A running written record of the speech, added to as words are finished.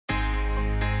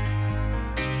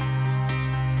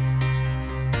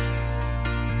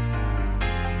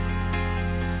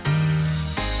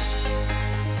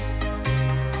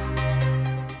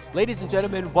Ladies and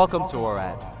gentlemen, welcome to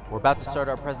Orad. We're about to start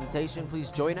our presentation.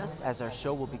 Please join us as our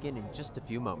show will begin in just a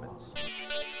few moments.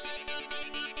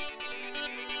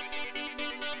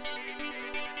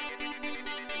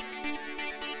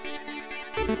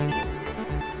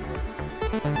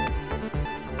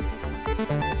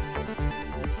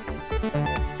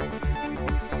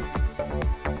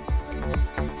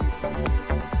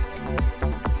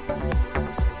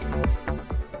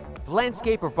 The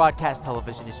landscape of broadcast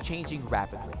television is changing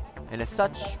rapidly, and as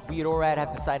such, we at Orad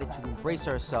have decided to embrace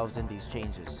ourselves in these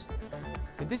changes.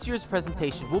 In this year's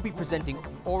presentation, we'll be presenting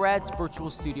Orad's Virtual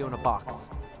Studio in a Box,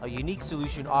 a unique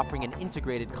solution offering an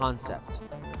integrated concept.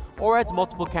 Orad's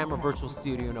multiple camera virtual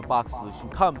studio in a box solution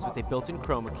comes with a built-in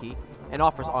chroma key and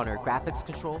offers on-air graphics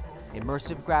control,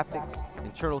 immersive graphics,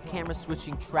 internal camera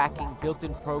switching, tracking,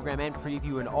 built-in program and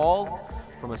preview, and all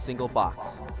from a single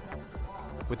box.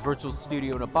 With Virtual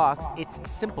Studio in a Box, it's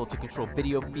simple to control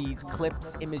video feeds,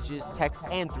 clips, images, text,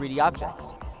 and 3D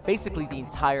objects, basically the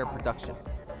entire production.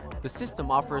 The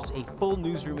system offers a full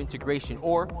newsroom integration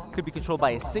or could be controlled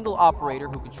by a single operator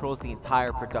who controls the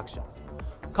entire production.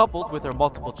 Coupled with our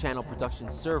multiple channel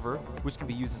production server, which can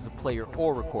be used as a player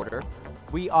or recorder,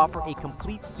 we offer a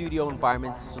complete studio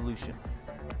environment solution.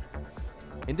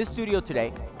 In this studio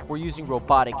today, we're using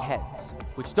robotic heads,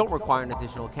 which don't require an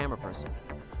additional camera person.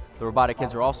 The robotic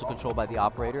heads are also controlled by the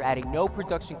operator, adding no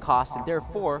production costs and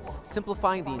therefore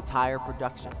simplifying the entire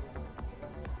production.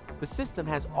 The system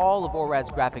has all of Orad's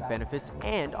graphic benefits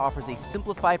and offers a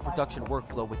simplified production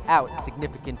workflow without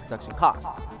significant production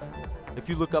costs. If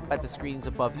you look up at the screens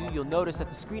above you, you'll notice that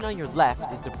the screen on your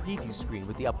left is the preview screen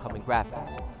with the upcoming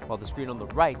graphics, while the screen on the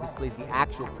right displays the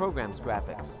actual program's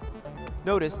graphics.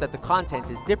 Notice that the content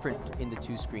is different in the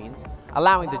two screens,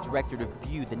 allowing the director to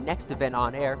view the next event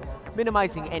on air,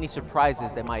 minimizing any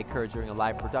surprises that might occur during a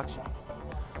live production.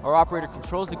 Our operator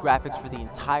controls the graphics for the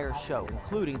entire show,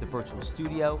 including the virtual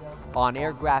studio,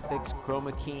 on-air graphics,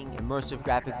 chroma keying, immersive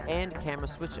graphics, and camera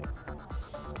switching.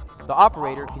 The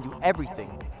operator can do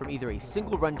everything from either a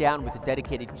single rundown with a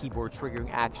dedicated keyboard triggering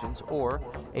actions or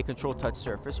a control touch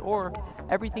surface, or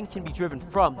everything can be driven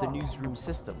from the newsroom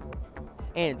system.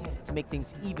 And to make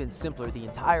things even simpler, the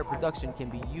entire production can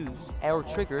be used or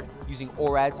triggered using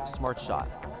Orad's Smart Shot,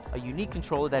 a unique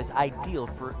controller that is ideal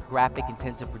for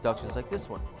graphic-intensive productions like this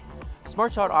one.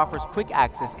 Smart Shot offers quick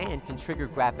access and can trigger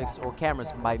graphics or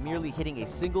cameras by merely hitting a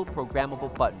single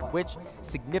programmable button, which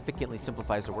significantly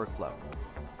simplifies the workflow.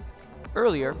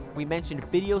 Earlier, we mentioned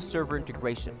video server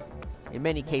integration. In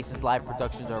many cases, live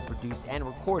productions are produced and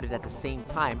recorded at the same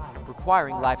time,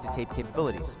 requiring live-to-tape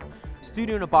capabilities.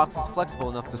 Studio in a Box is flexible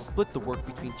enough to split the work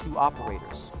between two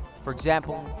operators. For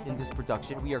example, in this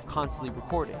production, we are constantly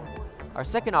recording. Our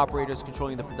second operator is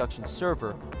controlling the production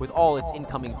server with all its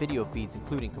incoming video feeds,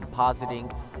 including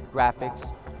compositing,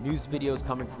 graphics, news videos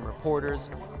coming from reporters,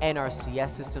 NRCS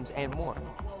systems, and more.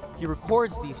 He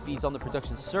records these feeds on the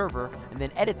production server and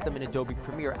then edits them in Adobe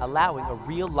Premiere, allowing a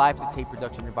real live-to-tape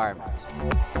production environment.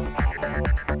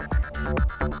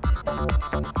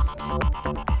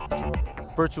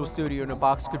 Virtual Studio in a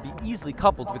Box could be easily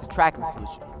coupled with a tracking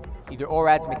solution, either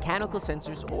Orad's mechanical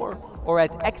sensors or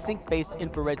Orad's Xync-based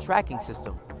infrared tracking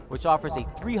system, which offers a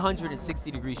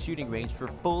 360-degree shooting range for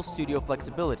full studio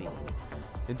flexibility.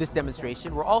 In this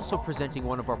demonstration, we're also presenting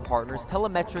one of our partners,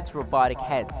 Telemetrics Robotic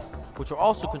Heads, which are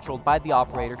also controlled by the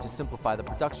operator to simplify the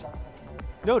production.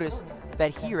 Notice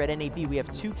that here at NAB we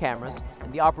have two cameras,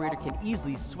 and the operator can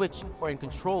easily switch and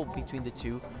control between the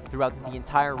two throughout the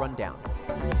entire rundown.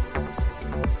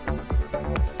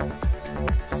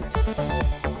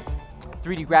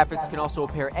 3D graphics can also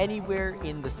appear anywhere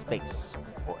in the space,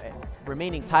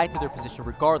 remaining tied to their position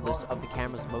regardless of the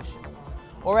camera's motion.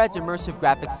 Orad's immersive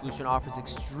graphics solution offers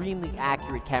extremely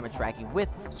accurate camera tracking with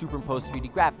superimposed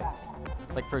 3D graphics.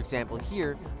 Like for example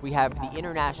here, we have the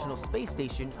International Space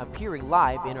Station appearing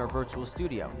live in our virtual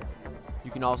studio.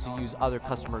 You can also use other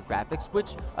customer graphics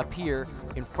which appear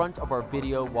in front of our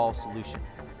video wall solution.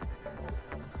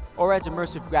 Orad's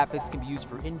immersive graphics can be used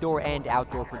for indoor and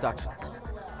outdoor productions.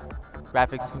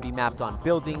 Graphics can be mapped on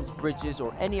buildings, bridges,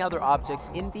 or any other objects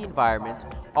in the environment,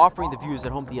 offering the viewers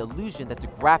at home the illusion that the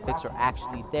graphics are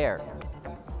actually there.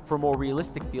 For a more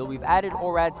realistic feel, we've added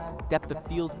Orad's depth of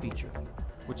field feature,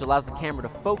 which allows the camera to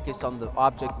focus on the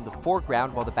object in the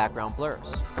foreground while the background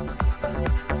blurs.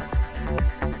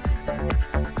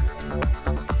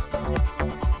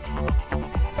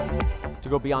 To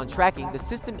go beyond tracking, the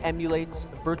system emulates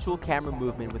virtual camera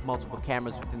movement with multiple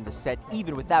cameras within the set,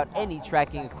 even without any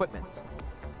tracking equipment.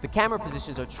 The camera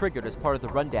positions are triggered as part of the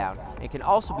rundown and can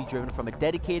also be driven from a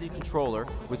dedicated controller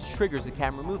which triggers the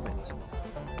camera movement.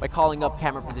 By calling up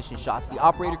camera position shots, the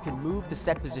operator can move the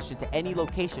set position to any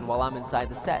location while I'm inside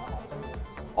the set.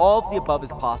 All of the above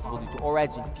is possible due to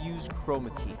Orad's infused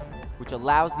chroma key, which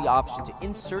allows the option to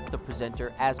insert the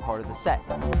presenter as part of the set.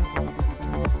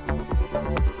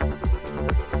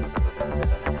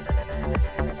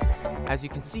 As you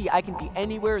can see, I can be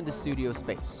anywhere in the studio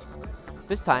space.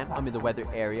 This time, I'm in the weather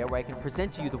area where I can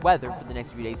present to you the weather for the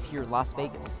next few days here in Las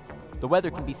Vegas. The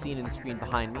weather can be seen in the screen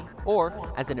behind me, or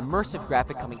as an immersive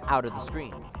graphic coming out of the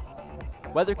screen.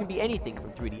 Weather can be anything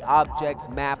from 3D objects,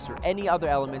 maps, or any other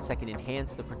elements that can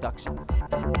enhance the production.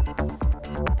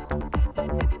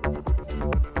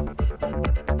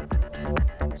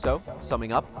 So,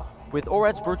 summing up, with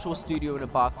Orad's Virtual Studio in a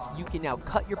box, you can now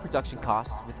cut your production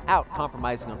costs without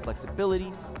compromising on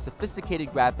flexibility, sophisticated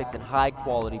graphics, and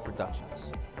high-quality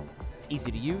productions. It's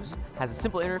easy to use, has a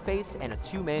simple interface, and a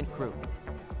two-man crew.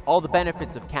 All the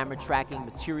benefits of camera tracking,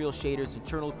 material shaders,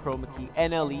 internal chroma key,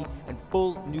 NLE, and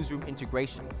full newsroom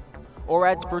integration.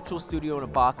 Orad's Virtual Studio in a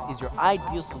box is your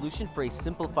ideal solution for a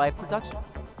simplified production.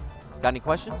 Got any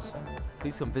questions?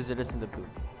 Please come visit us in the booth.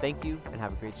 Thank you, and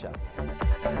have a great show.